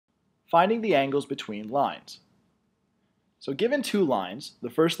finding the angles between lines. So given two lines, the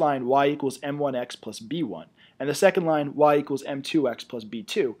first line y equals m1x plus b1, and the second line y equals m2x plus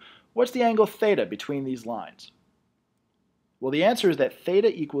b2, what's the angle theta between these lines? Well, the answer is that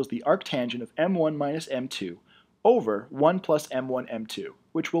theta equals the arctangent of m1 minus m2 over 1 plus m1 m2,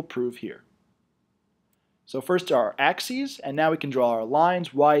 which we'll prove here. So first our axes, and now we can draw our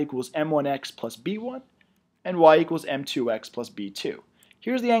lines y equals m1x plus b1 and y equals m2x plus b2.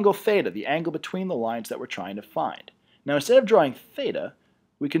 Here's the angle theta, the angle between the lines that we're trying to find. Now instead of drawing theta,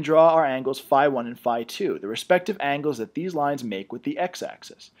 we can draw our angles phi 1 and phi 2, the respective angles that these lines make with the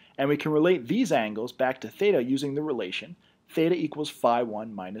x-axis. And we can relate these angles back to theta using the relation theta equals phi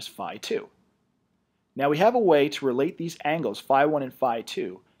 1 minus phi 2. Now we have a way to relate these angles phi 1 and phi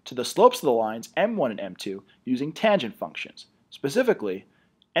 2 to the slopes of the lines m1 and m2 using tangent functions. Specifically,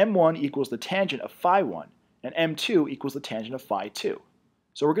 m1 equals the tangent of phi 1 and m2 equals the tangent of phi 2.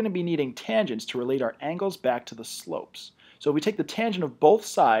 So we're going to be needing tangents to relate our angles back to the slopes. So if we take the tangent of both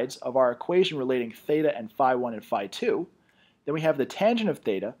sides of our equation relating theta and phi 1 and phi 2, then we have the tangent of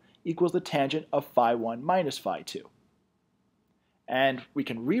theta equals the tangent of phi 1 minus phi 2. And we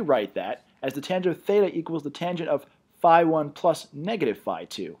can rewrite that as the tangent of theta equals the tangent of phi 1 plus negative phi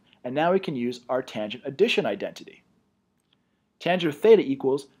 2. And now we can use our tangent addition identity. Tangent of theta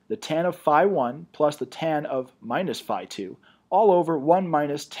equals the tan of phi 1 plus the tan of minus phi 2 all over 1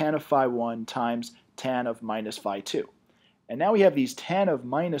 minus tan of phi 1 times tan of minus phi 2. And now we have these tan of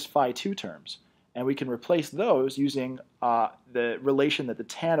minus phi 2 terms, and we can replace those using the relation that the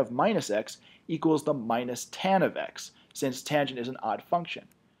tan of minus x equals the minus tan of x, since tangent is an odd function.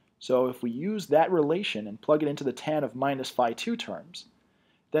 So if we use that relation and plug it into the tan of minus phi 2 terms,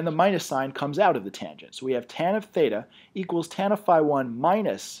 then the minus sign comes out of the tangent. So we have tan of theta equals tan of phi 1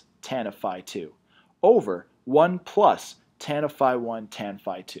 minus tan of phi 2 over 1 plus tan of phi 1 tan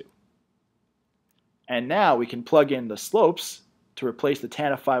phi 2. And now we can plug in the slopes to replace the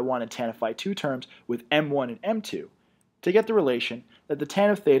tan of phi 1 and tan of phi 2 terms with m1 and m2 to get the relation that the tan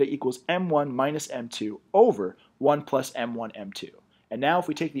of theta equals m1 minus m2 over 1 plus m1 m2. And now if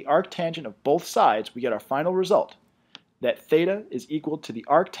we take the arctangent of both sides, we get our final result, that theta is equal to the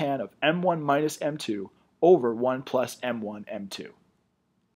arctan of m1 minus m2 over 1 plus m1 m2.